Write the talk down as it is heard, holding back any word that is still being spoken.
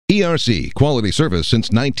ERC, quality service since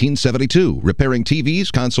 1972, repairing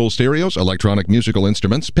TVs, console stereos, electronic musical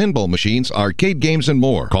instruments, pinball machines, arcade games, and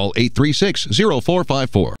more. Call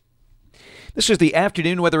 836-0454. This is the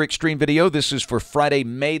afternoon Weather Extreme video. This is for Friday,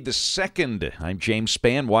 May the 2nd. I'm James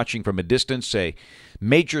Spann, watching from a distance a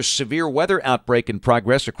major severe weather outbreak in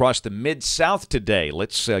progress across the Mid-South today.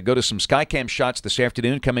 Let's go to some Skycam shots this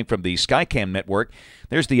afternoon coming from the Skycam network.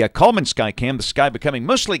 There's the Coleman Skycam, the sky becoming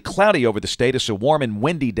mostly cloudy over the state. It's a warm and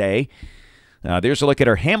windy day. There's a look at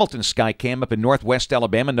our Hamilton Skycam up in northwest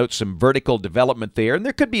Alabama. Note some vertical development there, and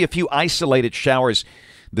there could be a few isolated showers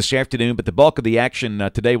this afternoon, but the bulk of the action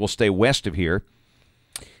today will stay west of here.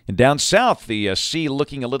 And down south, the sea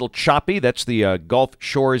looking a little choppy. That's the Gulf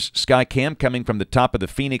Shores Skycam coming from the top of the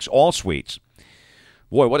Phoenix All Suites.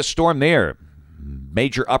 Boy, what a storm there.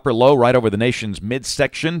 Major upper low right over the nation's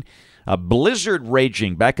midsection. A blizzard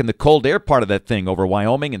raging back in the cold air part of that thing over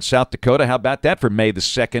Wyoming and South Dakota. How about that for May the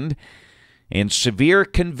 2nd? And severe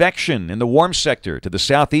convection in the warm sector to the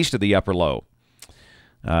southeast of the upper low.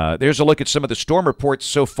 There's a look at some of the storm reports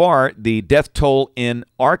so far. The death toll in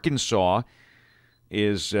Arkansas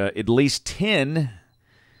is at least 10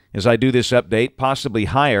 as I do this update, possibly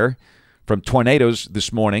higher from tornadoes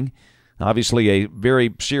this morning. Obviously a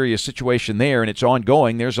very serious situation there, and it's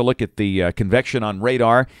ongoing. There's a look at the convection on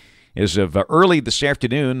radar as of early this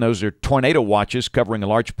afternoon. Those are tornado watches covering a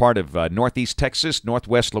large part of northeast Texas,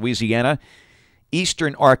 northwest Louisiana,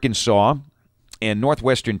 eastern Arkansas, and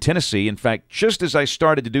northwestern Tennessee. In fact, just as I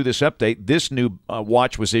started to do this update, this new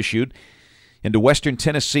watch was issued into western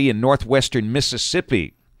Tennessee and northwestern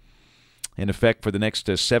Mississippi, in effect for the next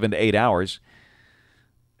 7 to 8 hours.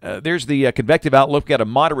 There's the convective outlook. Got a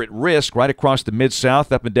moderate risk right across the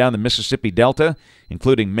Mid-South, up and down the Mississippi Delta,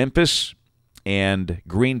 including Memphis and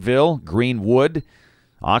Greenville, Greenwood.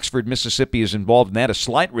 Oxford, Mississippi is involved in that. A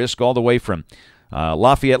slight risk all the way from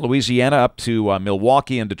Lafayette, Louisiana, up to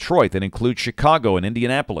Milwaukee and Detroit. That includes Chicago and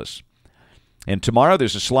Indianapolis. And tomorrow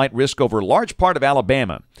there's a slight risk over a large part of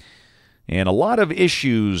Alabama. And a lot of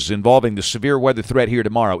issues involving the severe weather threat here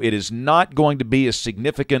tomorrow. It is not going to be as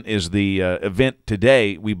significant as the event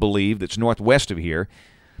today, we believe, that's northwest of here.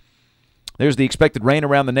 There's the expected rain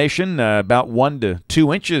around the nation, about 1 to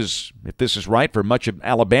 2 inches, if this is right, for much of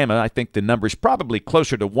Alabama. I think the number is probably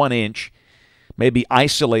closer to 1 inch, maybe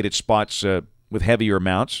isolated spots with heavier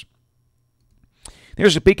amounts.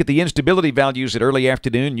 There's a peek at the instability values at early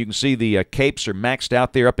afternoon. You can see the capes are maxed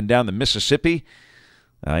out there up and down the Mississippi.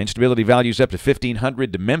 Instability values up to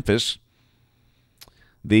 1,500 to Memphis.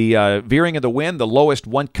 The veering of the wind, the lowest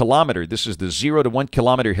 1 kilometer. This is the 0 to 1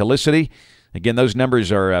 kilometer helicity. Again, those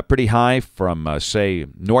numbers are pretty high from, say,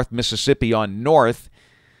 North Mississippi on north.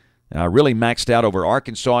 Really maxed out over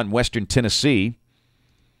Arkansas and western Tennessee.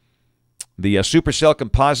 The supercell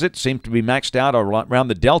composite seemed to be maxed out around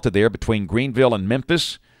the delta there between Greenville and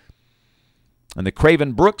Memphis. And the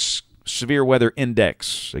Craven-Brooks Severe Weather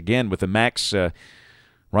Index, again with a max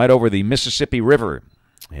right over the Mississippi River.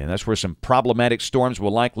 And that's where some problematic storms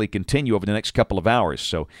will likely continue over the next couple of hours.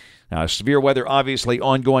 So severe weather obviously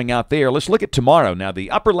ongoing out there. Let's look at tomorrow. Now, the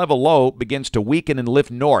upper level low begins to weaken and lift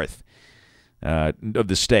north of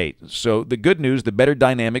the state. So the good news, the better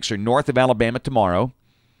dynamics are north of Alabama tomorrow.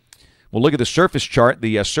 We'll look at the surface chart.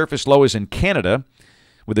 The surface low is in Canada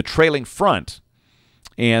with a trailing front.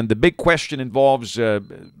 And the big question involves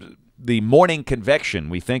the morning convection.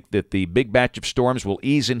 We think that the big batch of storms will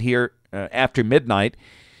ease in here after midnight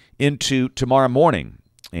into tomorrow morning.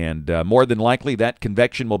 And more than likely, that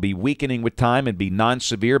convection will be weakening with time and be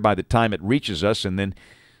non-severe by the time it reaches us. And then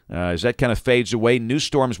as that kind of fades away, new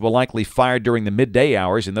storms will likely fire during the midday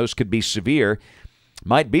hours, and those could be severe.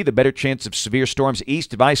 Might be the better chance of severe storms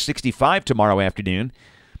east of I-65 tomorrow afternoon.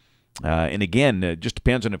 And again, it just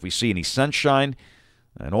depends on if we see any sunshine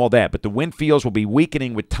and all that. But the wind fields will be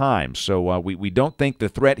weakening with time. So we don't think the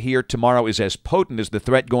threat here tomorrow is as potent as the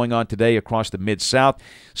threat going on today across the Mid-South.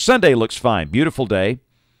 Sunday looks fine. Beautiful day.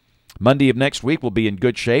 Monday of next week will be in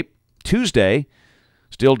good shape. Tuesday,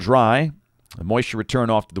 still dry. The moisture return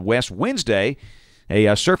off to the west. Wednesday,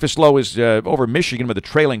 a surface low is over Michigan with a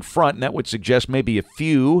trailing front, and that would suggest maybe a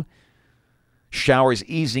few showers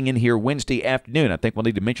easing in here Wednesday afternoon. I think we'll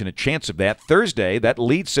need to mention a chance of that. Thursday, that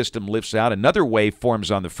lead system lifts out. Another wave forms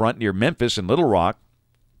on the front near Memphis and Little Rock.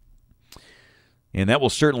 And that will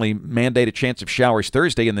certainly mandate a chance of showers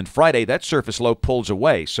Thursday. And then Friday, that surface low pulls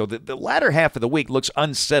away. So the latter half of the week looks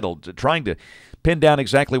unsettled. Trying to pin down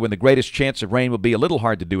exactly when the greatest chance of rain will be a little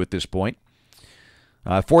hard to do at this point.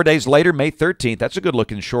 4 days later, May 13th, that's a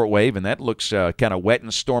good-looking shortwave, and that looks kind of wet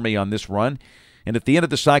and stormy on this run. And at the end of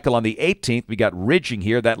the cycle on the 18th, we got ridging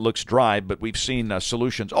here. That looks dry, but we've seen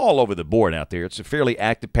solutions all over the board out there. It's a fairly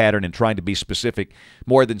active pattern, and trying to be specific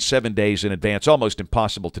more than 7 days in advance, almost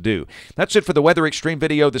impossible to do. That's it for the Weather Xtreme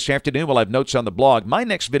video this afternoon. We'll have notes on the blog. My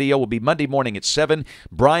next video will be Monday morning at 7.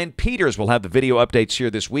 Brian Peters will have the video updates here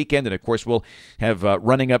this weekend, and of course we'll have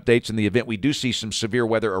running updates in the event we do see some severe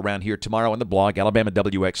weather around here tomorrow on the blog,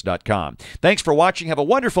 AlabamaWX.com. Thanks for watching. Have a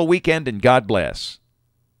wonderful weekend, and God bless.